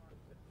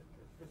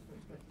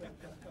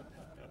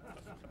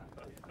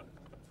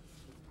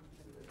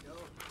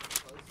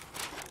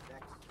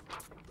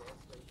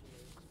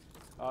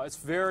 It's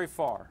very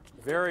far,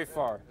 very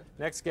far.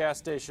 Next gas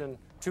station,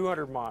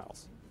 200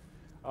 miles.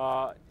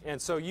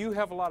 And so you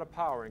have a lot of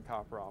power in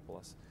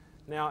Copperopolis.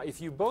 Now,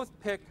 if you both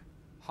pick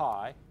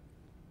high,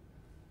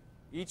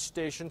 each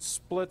station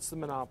splits the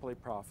monopoly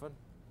profit.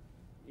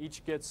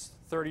 Each gets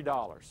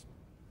 $30.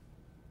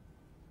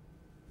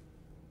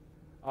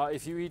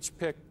 If you each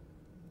pick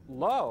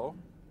low,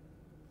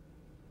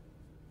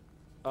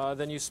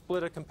 then you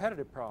split a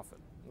competitive profit.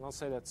 And I'll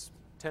say that's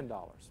 $10,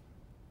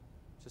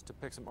 just to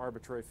pick some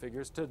arbitrary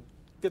figures to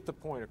get the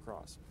point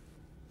across.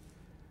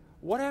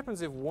 What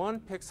happens if one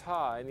picks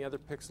high and the other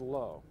picks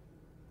low?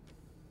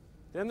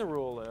 Then the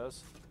rule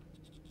is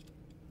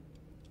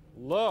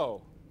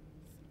low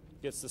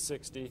gets the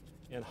 60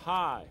 and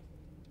high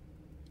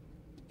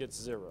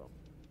gets 0.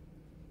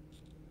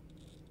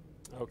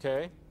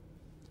 Okay?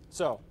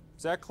 So,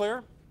 is that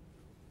clear?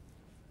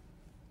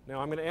 Now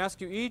I'm going to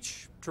ask you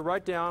each to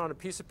write down on a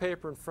piece of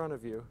paper in front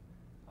of you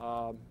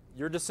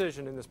your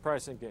decision in this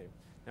pricing game.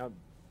 Now,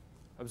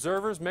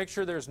 observers, make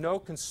sure there's no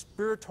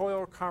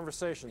conspiratorial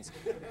conversations.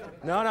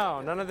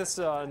 No, none of this,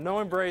 no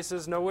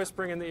embraces, no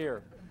whispering in the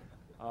ear.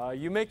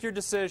 You make your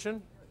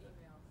decision.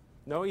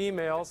 No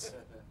emails.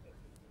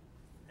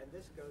 And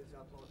this goes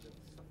up on the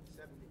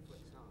 70-foot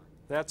sign.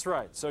 That's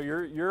right. So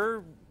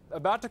you're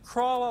about to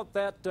crawl up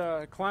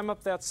that, climb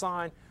up that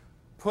sign,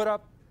 put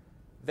up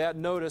that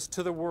notice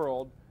to the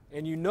world,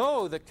 and you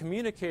know that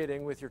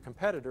communicating with your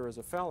competitor is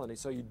a felony,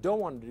 so you don't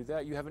want to do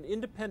that. You have an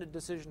independent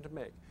decision to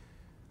make.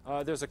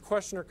 There's a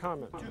question or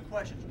comment. 2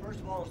 questions.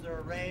 First of all, is there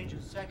a range?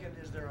 And second,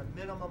 is there a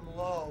minimum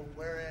low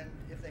wherein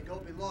if they go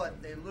below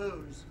it, they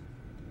lose,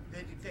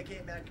 they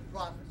can't make a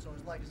profit? So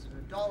it's like, is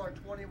it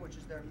 $1.20, which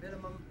is their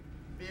minimum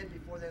bid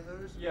before they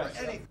lose? Yes.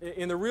 Or anything?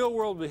 In the real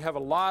world, we have a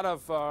lot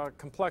of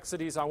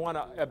complexities. I want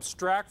to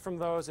abstract from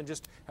those and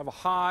just have a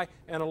high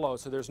and a low.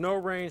 So there's no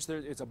range.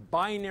 It's a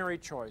binary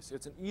choice.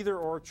 It's an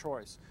either-or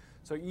choice.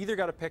 So you either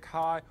got to pick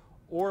high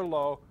or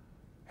low.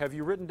 Have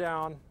you written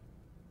down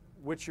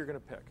which you're going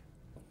to pick?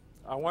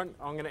 I'm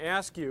going to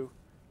ask you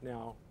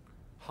now,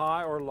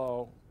 high or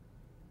low,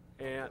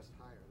 and Just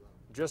high or low.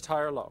 just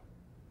high or low.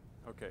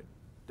 Okay.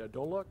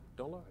 Don't look.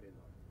 Don't look.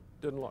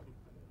 Didn't look.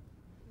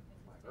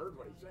 I heard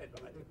what he said,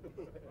 but I didn't.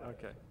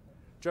 Okay.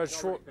 Judge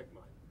Schwartz.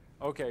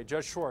 Okay,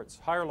 Judge Schwartz,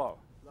 high or low?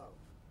 Low.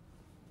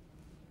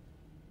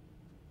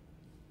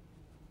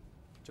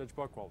 Judge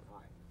Buckwalter?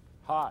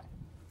 High. High.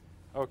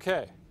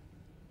 Okay.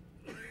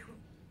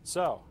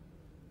 So,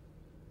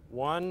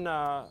 one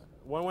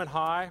went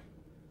high.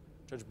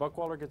 Judge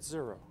Buckwalter gets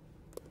 0.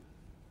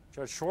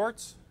 Judge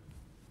Schwartz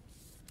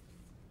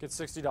gets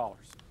 $60.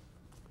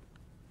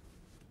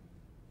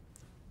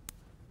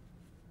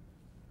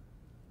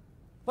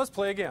 Let's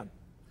play again.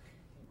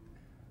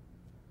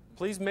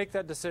 Please make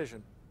that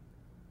decision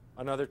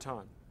another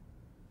time.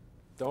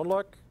 Don't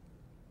look.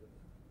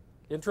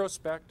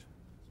 Introspect.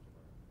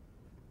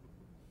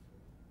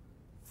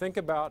 Think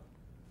about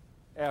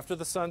after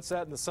the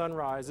sunset and the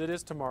sunrise. It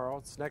is tomorrow.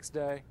 It's next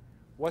day.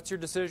 What's your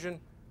decision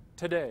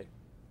today?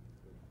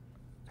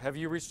 Have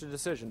you reached a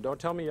decision? Don't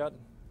tell me yet.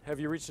 Have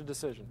you reached a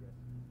decision?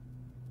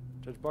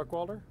 Judge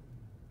Buckwalter?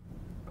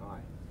 Aye.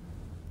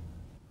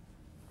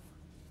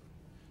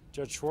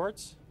 Judge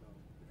Schwartz?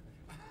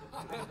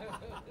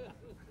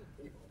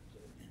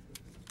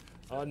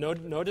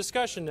 No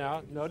discussion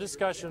now. No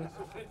discussion.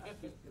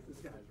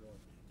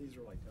 These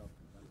are like tough.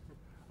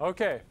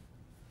 Okay.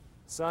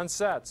 Sun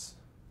sets.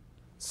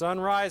 Sun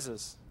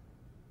rises.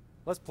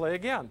 Let's play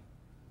again.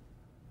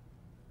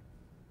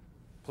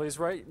 Please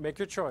make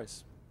your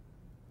choice.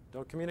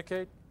 Don't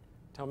communicate.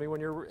 Tell me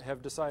when you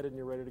have decided and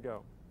you're ready to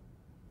go.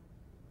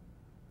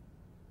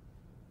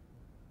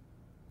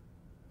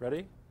 Ready?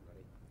 Ready.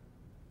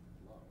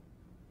 Low.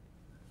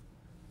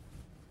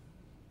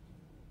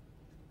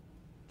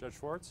 Judge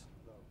Schwartz?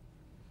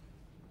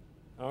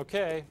 Low.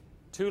 Okay.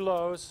 2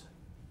 lows.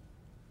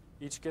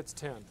 Each gets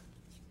 10.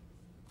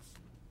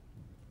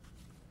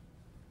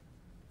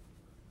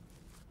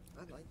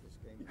 I like this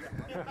game.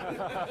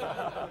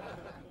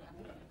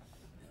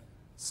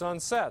 Sun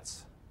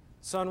sets.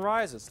 Sun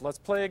rises. Let's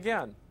play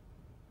again.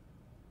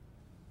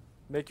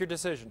 Make your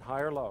decision, high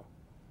or low.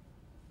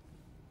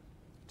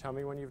 Tell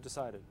me when you've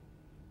decided.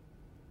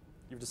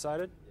 You've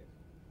decided? Yes.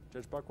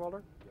 Judge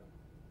Buckwalter? Yeah.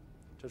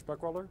 Judge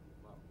Buckwalter?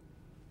 Low.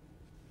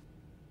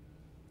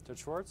 Judge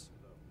Schwartz?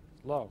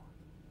 Low. Low.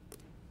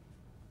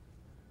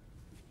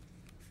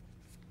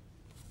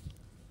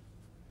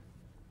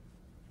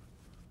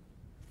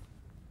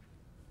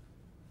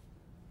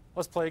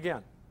 Let's play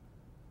again.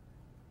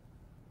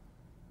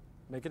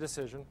 Make a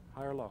decision,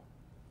 high or low.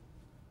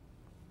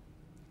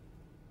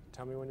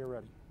 Tell me when you're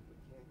ready.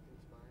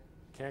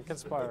 Can't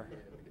conspire. Can't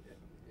conspire.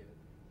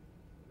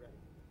 Ready.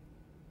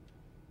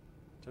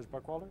 Judge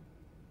Buckwalter?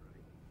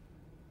 Ready.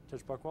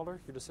 Judge Buckwalter,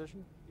 your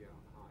decision? Yeah,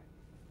 high.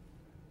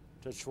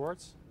 Judge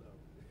Schwartz?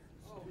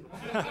 Low.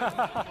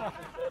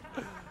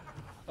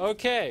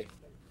 Okay.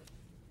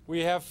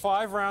 We have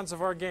 5 rounds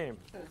of our game.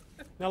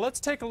 Now let's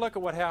take a look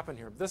at what happened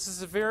here. This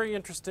is a very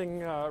interesting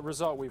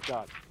result we've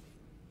got.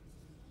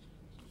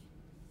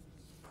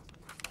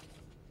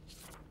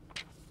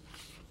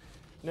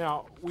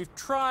 Now, we've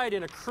tried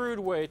in a crude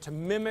way to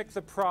mimic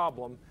the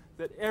problem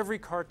that every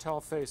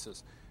cartel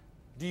faces.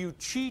 Do you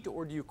cheat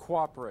or do you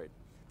cooperate?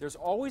 There's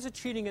always a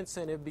cheating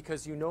incentive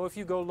because you know if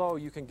you go low,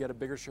 you can get a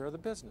bigger share of the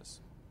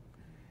business.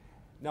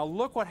 Now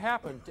look what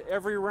happened to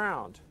every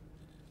round.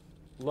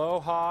 Low,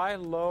 high,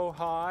 low,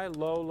 high,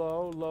 low,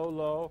 low, low,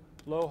 low,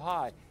 low,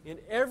 high. In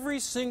every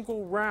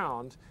single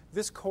round,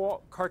 this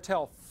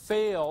cartel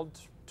failed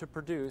to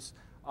produce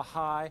a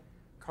high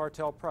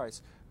cartel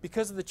price.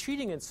 Because of the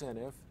cheating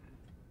incentive,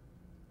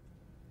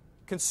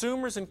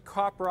 consumers in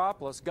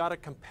Copperopolis got a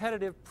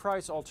competitive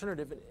price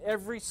alternative in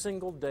every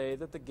single day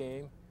that the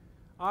game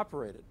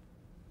operated.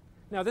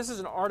 Now, this is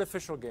an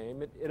artificial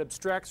game. It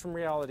abstracts from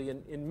reality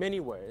in many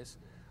ways.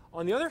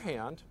 On the other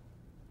hand,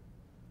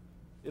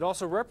 it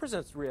also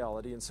represents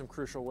reality in some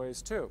crucial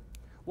ways, too.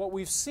 What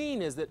we've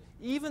seen is that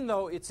even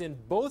though it's in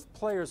both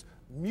players'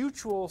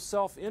 mutual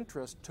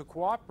self-interest to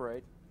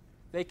cooperate,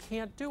 they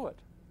can't do it.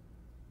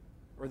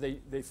 Or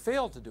they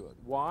fail to do it.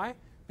 Why?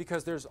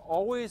 Because there's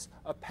always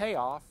a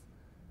payoff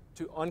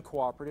to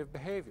uncooperative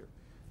behavior.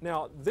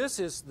 Now, this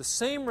is the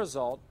same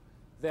result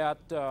that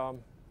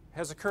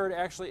has occurred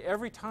actually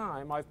every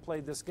time I've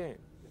played this game.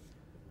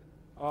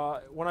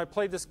 When I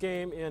played this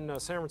game in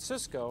San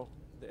Francisco,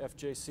 the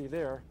FJC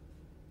there,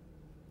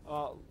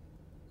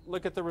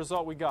 look at the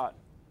result we got.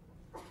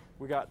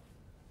 We got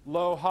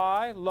low,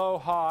 high, low,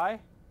 high,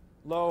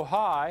 low,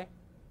 high.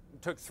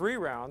 It took 3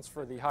 rounds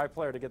for the high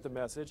player to get the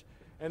message,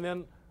 and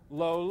then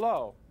low,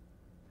 low.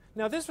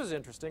 Now this was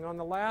interesting. On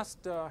the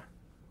last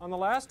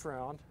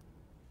round,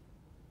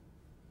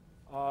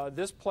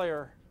 this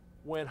player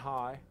went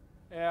high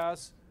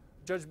as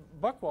Judge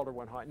Buckwalter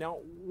went high. Now,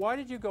 why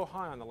did you go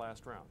high on the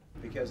last round?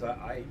 Because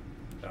I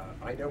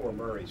know where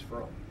Murray's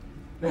from.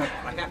 I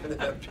happen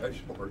to have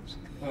Judge Lord's,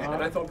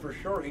 and I thought for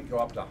sure he'd go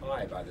up to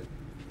high by the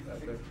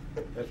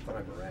fifth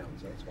time around.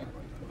 So that's why I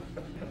went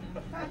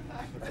to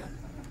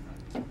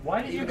high.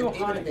 Why did you go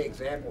high? Even in the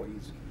example,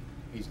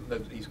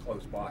 he's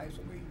close by,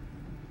 so we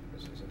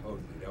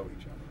supposedly know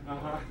each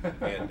other.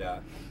 And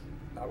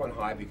I went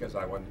high because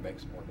I wanted to make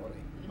some more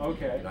money.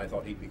 Okay. And I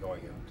thought he'd be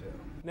going up too.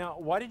 Now,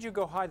 why did you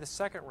go high the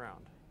second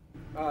round?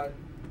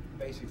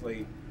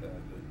 Basically,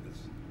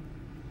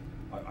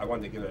 I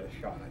wanted to give it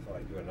a shot. I thought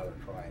I'd do another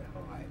try at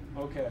high.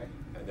 Okay.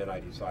 And then I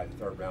decided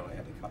third round I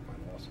had to cut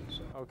my losses.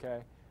 So.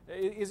 Okay.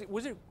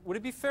 Would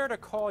it be fair to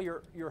call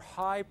your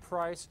high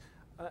price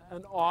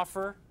an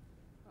offer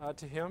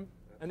to him,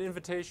 an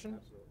invitation?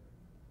 Absolutely.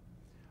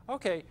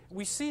 Okay.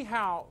 We see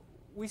how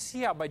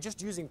by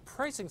just using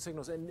pricing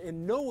signals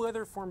and no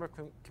other form of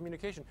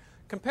communication,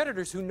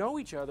 competitors who know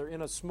each other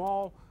in a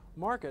small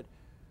market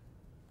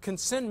can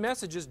send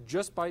messages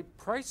just by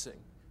pricing.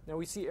 Now,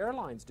 we see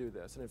airlines do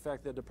this, and in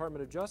fact, the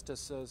Department of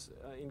Justice is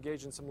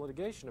engaged in some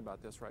litigation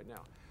about this right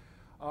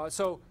now.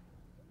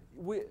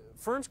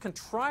 Firms can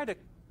try to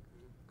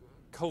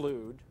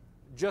collude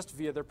just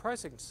via their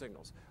pricing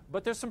signals,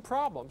 but there's some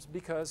problems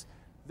because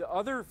the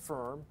other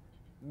firm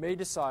may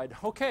decide,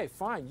 okay,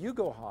 fine, you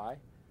go high,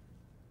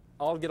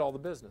 I'll get all the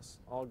business,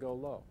 I'll go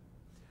low.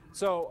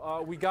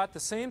 So we got the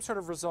same sort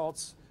of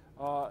results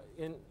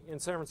in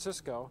San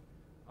Francisco.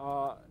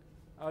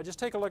 Just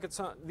take a look at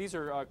some. These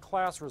are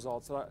class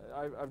results.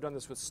 I've done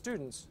this with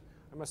students.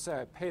 I must say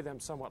I pay them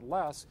somewhat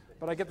less,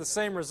 but I get the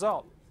same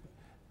result.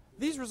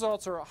 These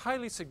results are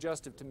highly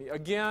suggestive to me.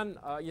 Again,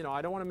 I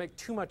don't want to make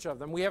too much of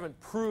them. We haven't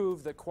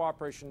proved that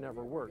cooperation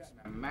never works.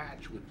 A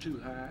match with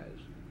 2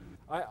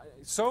 highs?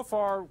 So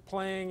far,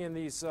 playing in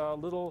these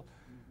little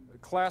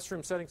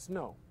classroom settings,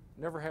 no,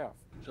 never have.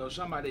 So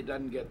somebody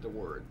doesn't get the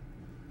word.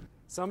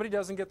 Somebody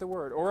doesn't get the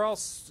word, or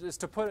else, is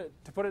to put it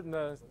in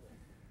the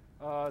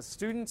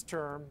students'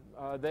 term,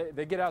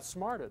 they get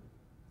outsmarted.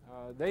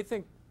 They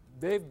think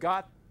they've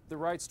got the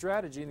right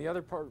strategy, and the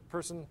other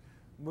person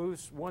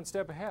moves one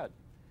step ahead.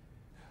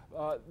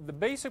 The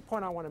basic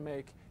point I want to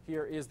make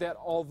here is that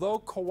although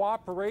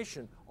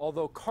cooperation,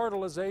 although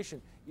cartelization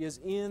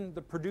is in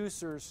the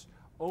producer's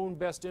own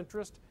best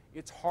interest,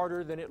 it's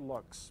harder than it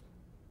looks.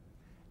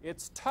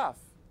 It's tough,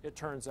 it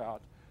turns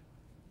out,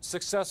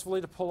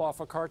 successfully to pull off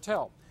a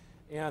cartel.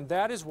 And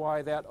that is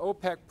why that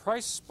OPEC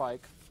price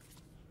spike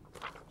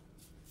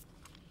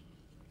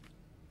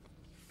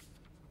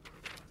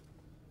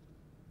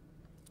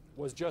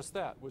was just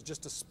that, was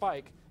just a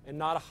spike and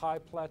not a high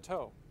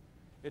plateau.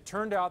 It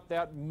turned out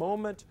that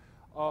moment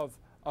of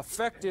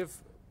effective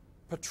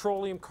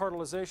petroleum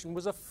cartelization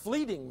was a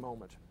fleeting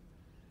moment.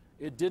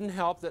 It didn't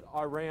help that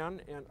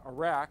Iran and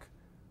Iraq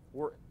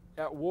were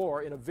at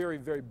war, in a very,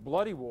 very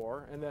bloody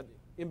war, and that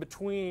in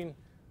between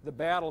the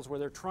battles where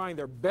they're trying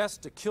their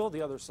best to kill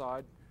the other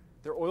side,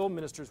 their oil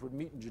ministers would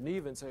meet in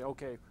Geneva and say,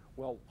 okay,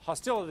 well,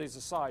 hostilities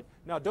aside,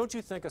 now don't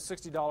you think a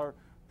 $60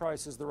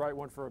 price is the right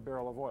one for a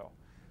barrel of oil?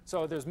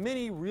 So there's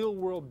many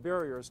real-world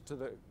barriers to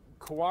the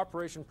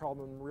cooperation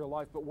problem in real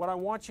life, but what I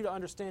want you to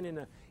understand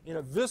in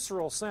a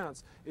visceral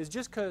sense is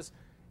just because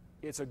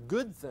it's a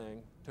good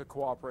thing to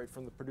cooperate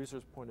from the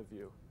producer's point of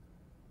view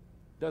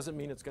doesn't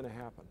mean it's going to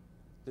happen.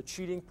 The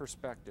cheating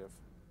perspective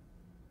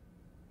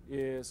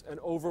is an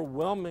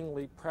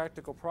overwhelmingly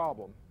practical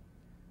problem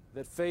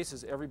that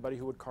faces everybody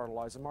who would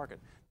cartelize the market.